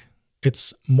realistic.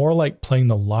 It's more like playing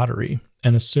the lottery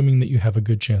and assuming that you have a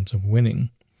good chance of winning.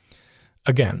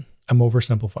 Again, I'm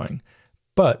oversimplifying,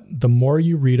 but the more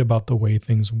you read about the way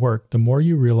things work, the more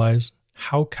you realize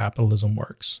how capitalism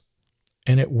works.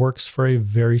 And it works for a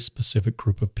very specific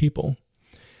group of people.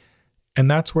 And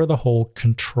that's where the whole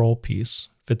control piece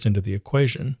fits into the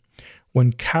equation.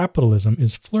 When capitalism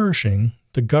is flourishing,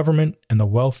 the government and the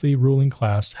wealthy ruling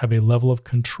class have a level of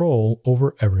control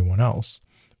over everyone else,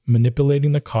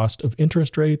 manipulating the cost of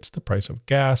interest rates, the price of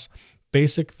gas,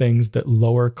 basic things that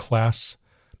lower class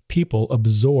people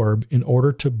absorb in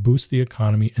order to boost the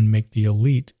economy and make the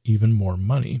elite even more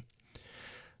money.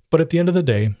 But at the end of the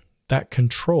day, that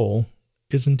control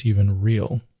isn't even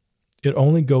real. It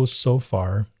only goes so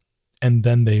far, and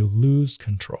then they lose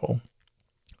control.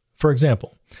 For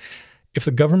example, if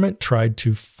the government tried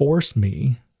to force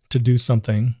me to do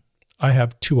something, I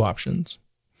have two options.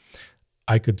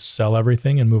 I could sell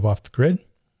everything and move off the grid.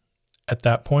 At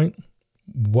that point,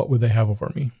 what would they have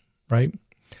over me, right?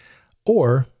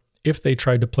 Or if they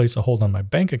tried to place a hold on my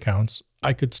bank accounts,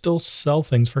 I could still sell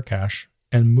things for cash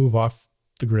and move off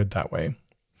the grid that way.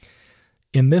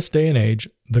 In this day and age,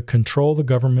 the control the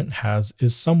government has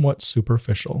is somewhat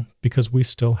superficial because we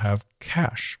still have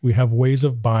cash. We have ways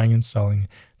of buying and selling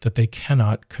that they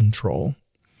cannot control.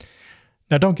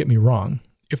 Now, don't get me wrong.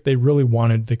 If they really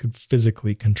wanted, they could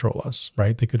physically control us,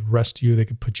 right? They could arrest you, they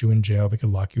could put you in jail, they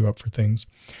could lock you up for things.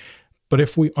 But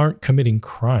if we aren't committing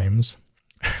crimes,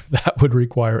 that would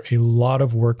require a lot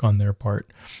of work on their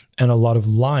part and a lot of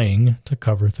lying to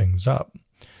cover things up.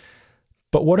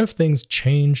 But what if things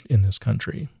changed in this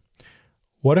country?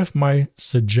 What if my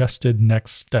suggested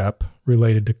next step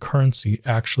related to currency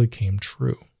actually came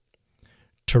true?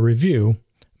 To review,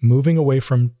 moving away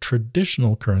from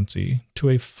traditional currency to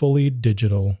a fully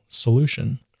digital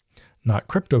solution. Not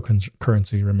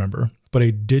cryptocurrency, remember, but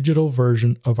a digital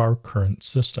version of our current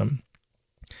system.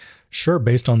 Sure,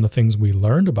 based on the things we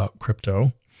learned about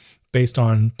crypto, based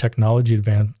on technology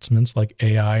advancements like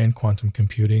AI and quantum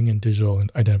computing and digital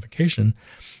identification,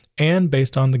 and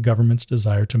based on the government's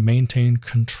desire to maintain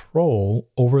control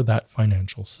over that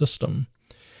financial system.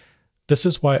 This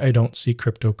is why I don't see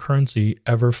cryptocurrency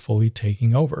ever fully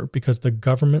taking over, because the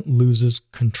government loses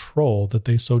control that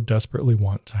they so desperately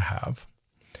want to have.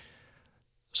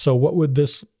 So what would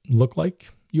this look like,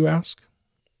 you ask?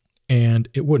 And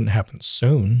it wouldn't happen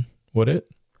soon, would it?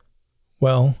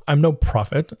 Well, I'm no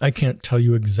prophet. I can't tell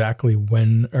you exactly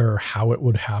when or how it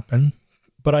would happen,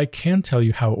 but I can tell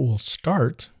you how it will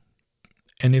start.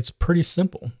 And it's pretty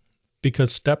simple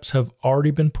because steps have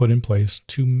already been put in place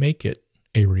to make it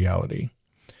a reality.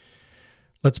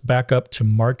 Let's back up to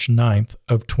March 9th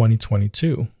of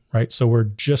 2022, right? So we're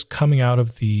just coming out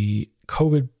of the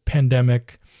COVID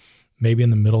pandemic, maybe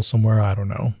in the middle somewhere, I don't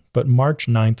know. But March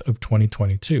 9th of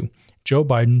 2022, Joe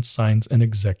Biden signs an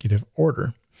executive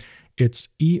order. It's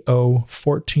EO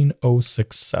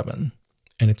 14067,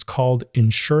 and it's called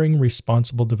Ensuring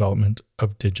Responsible Development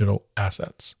of Digital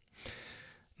Assets.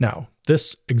 Now,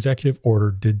 this executive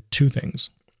order did two things.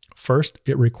 First,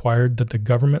 it required that the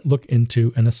government look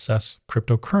into and assess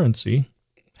cryptocurrency,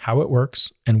 how it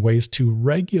works, and ways to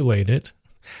regulate it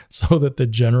so that the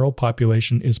general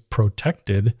population is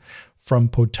protected from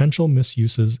potential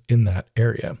misuses in that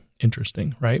area.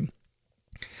 Interesting, right?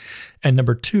 And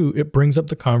number two, it brings up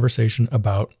the conversation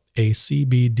about a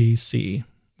CBDC,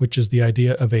 which is the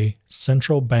idea of a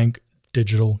central bank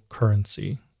digital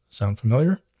currency. Sound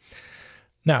familiar?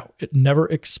 Now, it never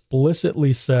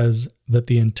explicitly says that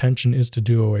the intention is to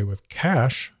do away with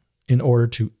cash in order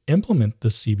to implement the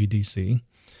CBDC,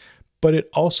 but it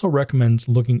also recommends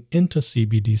looking into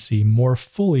CBDC more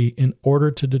fully in order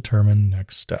to determine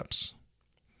next steps.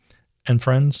 And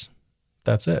friends,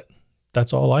 that's it.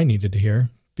 That's all I needed to hear,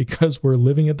 because we're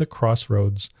living at the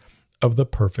crossroads of the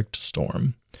perfect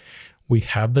storm. We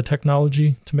have the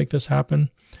technology to make this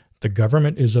happen. The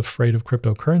government is afraid of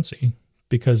cryptocurrency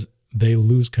because they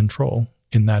lose control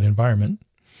in that environment,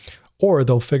 or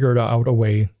they'll figure out a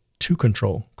way to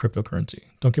control cryptocurrency.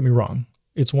 Don't get me wrong.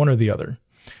 It's one or the other.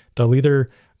 They'll either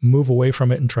move away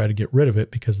from it and try to get rid of it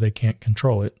because they can't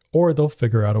control it, or they'll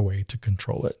figure out a way to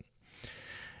control it.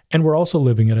 And we're also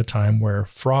living at a time where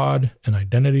fraud and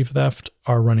identity theft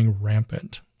are running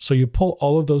rampant. So you pull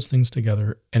all of those things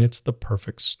together, and it's the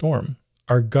perfect storm.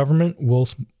 Our government will,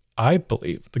 I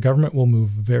believe, the government will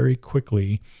move very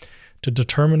quickly to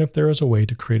determine if there is a way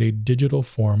to create a digital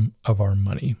form of our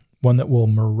money, one that will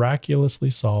miraculously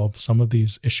solve some of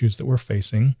these issues that we're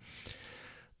facing.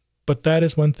 But that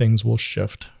is when things will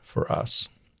shift for us.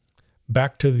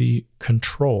 Back to the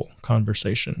control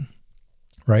conversation,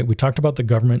 right? We talked about the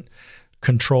government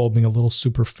control being a little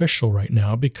superficial right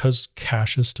now because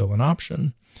cash is still an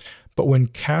option. But when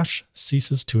cash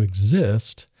ceases to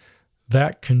exist,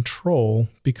 that control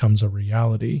becomes a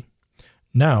reality.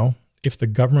 Now, if the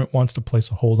government wants to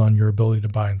place a hold on your ability to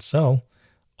buy and sell,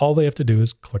 all they have to do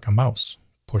is click a mouse,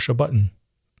 push a button,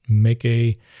 make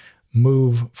a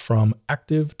move from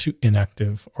active to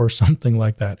inactive or something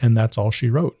like that. And that's all she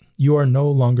wrote. You are no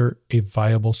longer a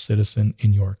viable citizen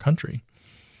in your country.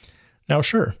 Now,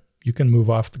 sure, you can move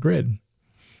off the grid.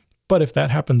 But if that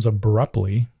happens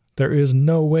abruptly, there is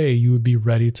no way you would be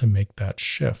ready to make that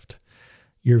shift.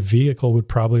 Your vehicle would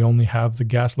probably only have the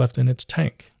gas left in its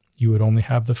tank. You would only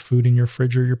have the food in your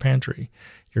fridge or your pantry.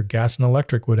 Your gas and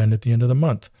electric would end at the end of the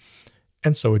month.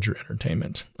 And so would your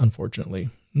entertainment, unfortunately.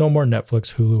 No more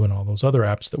Netflix, Hulu, and all those other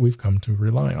apps that we've come to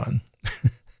rely on.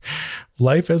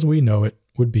 Life as we know it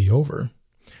would be over.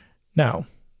 Now,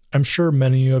 I'm sure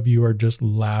many of you are just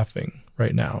laughing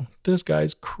right now. This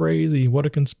guy's crazy. What a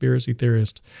conspiracy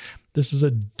theorist. This is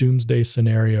a doomsday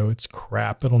scenario. It's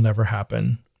crap. It'll never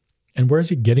happen. And where is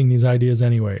he getting these ideas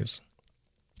anyways?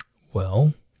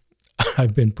 Well,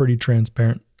 I've been pretty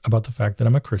transparent about the fact that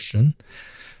I'm a Christian,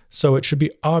 so it should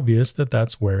be obvious that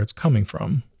that's where it's coming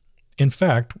from. In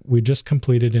fact, we just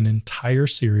completed an entire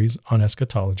series on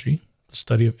eschatology, the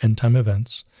study of end-time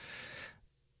events,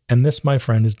 and this, my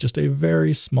friend, is just a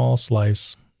very small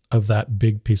slice of that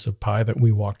big piece of pie that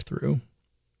we walked through.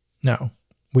 Now,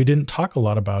 we didn't talk a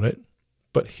lot about it,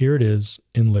 but here it is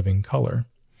in living color.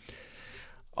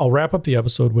 I'll wrap up the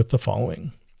episode with the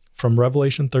following. From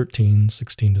Revelation 13,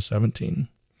 16 to 17.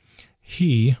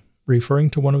 He, referring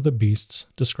to one of the beasts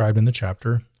described in the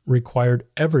chapter, required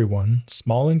everyone,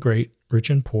 small and great,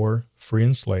 rich and poor, free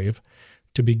and slave,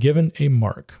 to be given a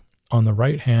mark on the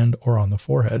right hand or on the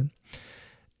forehead,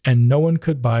 and no one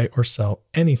could buy or sell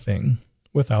anything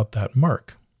without that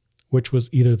mark, which was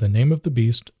either the name of the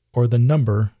beast or the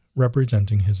number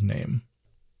representing his name.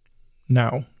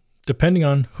 Now, depending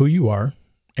on who you are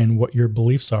and what your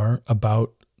beliefs are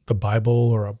about the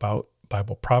Bible or about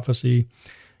Bible prophecy,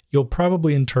 you'll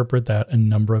probably interpret that a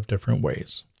number of different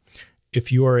ways.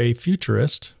 If you are a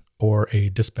futurist or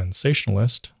a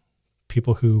dispensationalist,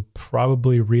 people who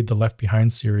probably read the Left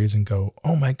Behind series and go,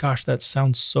 oh my gosh, that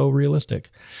sounds so realistic.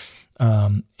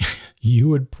 You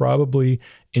would probably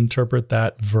interpret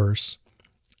that verse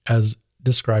as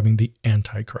describing the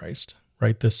Antichrist,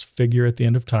 right? This figure at the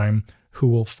end of time who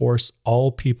will force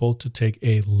all people to take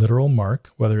a literal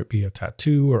mark, whether it be a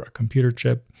tattoo or a computer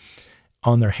chip,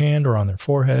 on their hand or on their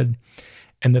forehead,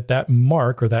 and that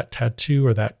mark or that tattoo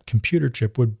or that computer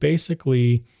chip would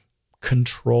basically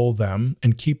control them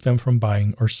and keep them from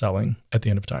buying or selling at the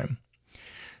end of time.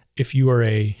 If you are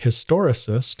a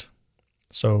historicist,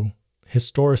 so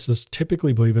historicists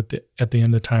typically believe at the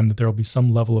end of time that there will be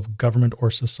some level of government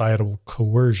or societal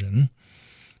coercion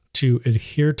to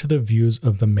adhere to the views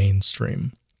of the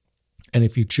mainstream. And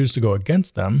if you choose to go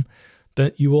against them,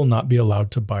 then you will not be allowed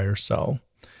to buy or sell.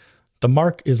 The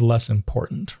mark is less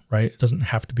important, right? It doesn't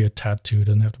have to be a tattoo. It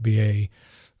doesn't have to be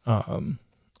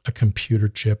a computer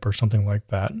chip or something like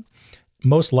that.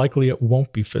 Most likely it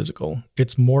won't be physical.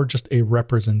 It's more just a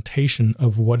representation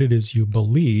of what it is you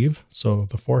believe. So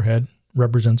the forehead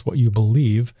represents what you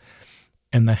believe,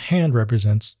 and the hand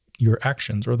represents your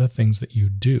actions or the things that you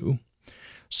do.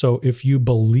 So if you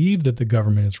believe that the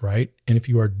government is right, and if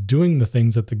you are doing the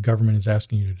things that the government is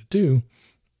asking you to do,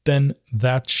 then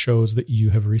that shows that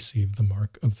you have received the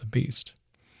mark of the beast.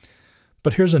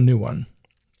 But here's a new one.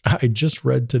 I just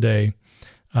read today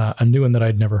a new one that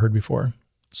I'd never heard before.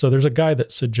 So there's a guy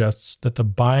that suggests that the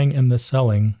buying and the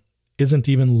selling isn't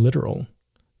even literal,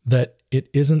 that it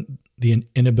isn't the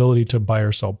inability to buy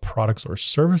or sell products or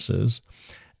services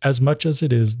as much as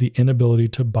it is the inability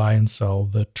to buy and sell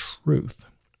the truth.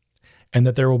 And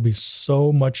that there will be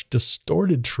so much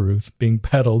distorted truth being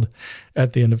peddled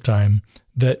at the end of time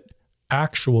that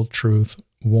actual truth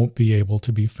won't be able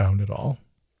to be found at all.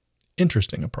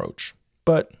 Interesting approach,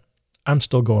 but I'm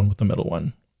still going with the middle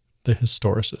one, the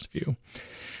historicist view.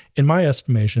 In my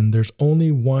estimation, there's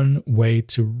only one way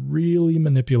to really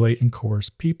manipulate and coerce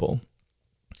people,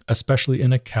 especially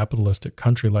in a capitalistic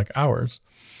country like ours,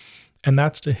 and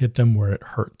that's to hit them where it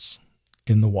hurts,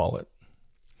 in the wallet.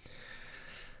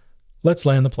 Let's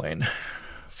land the plane.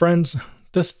 Friends,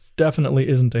 This definitely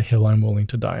isn't a hill I'm willing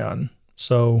to die on.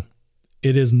 So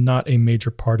it is not a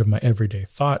major part of my everyday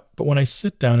thought, but when I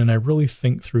sit down and I really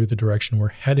think through the direction we're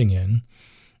heading in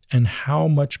and how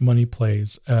much money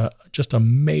plays just a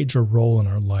major role in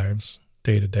our lives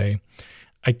day to day,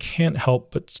 I can't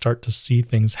help but start to see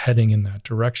things heading in that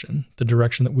direction, the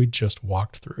direction that we just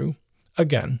walked through.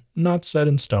 Again, not set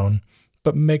in stone,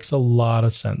 but makes a lot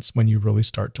of sense when you really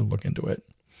start to look into it.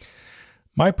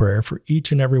 My prayer for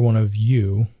each and every one of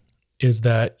you is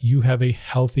that you have a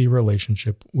healthy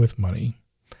relationship with money,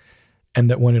 and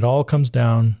that when it all comes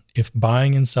down, if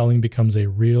buying and selling becomes a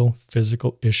real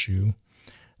physical issue,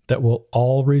 that we'll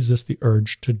all resist the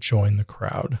urge to join the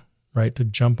crowd, right? To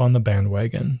jump on the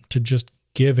bandwagon, to just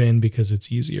give in because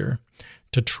it's easier,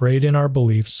 to trade in our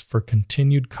beliefs for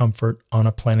continued comfort on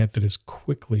a planet that is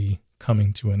quickly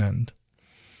coming to an end.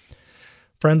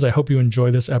 Friends, I hope you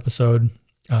enjoy this episode.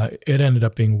 It ended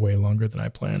up being way longer than I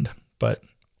planned, but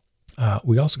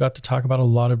we also got to talk about a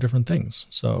lot of different things,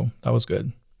 so that was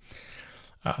good.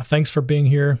 Thanks for being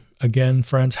here. Again,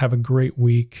 friends, have a great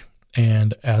week,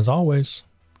 and as always,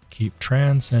 keep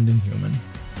transcending human.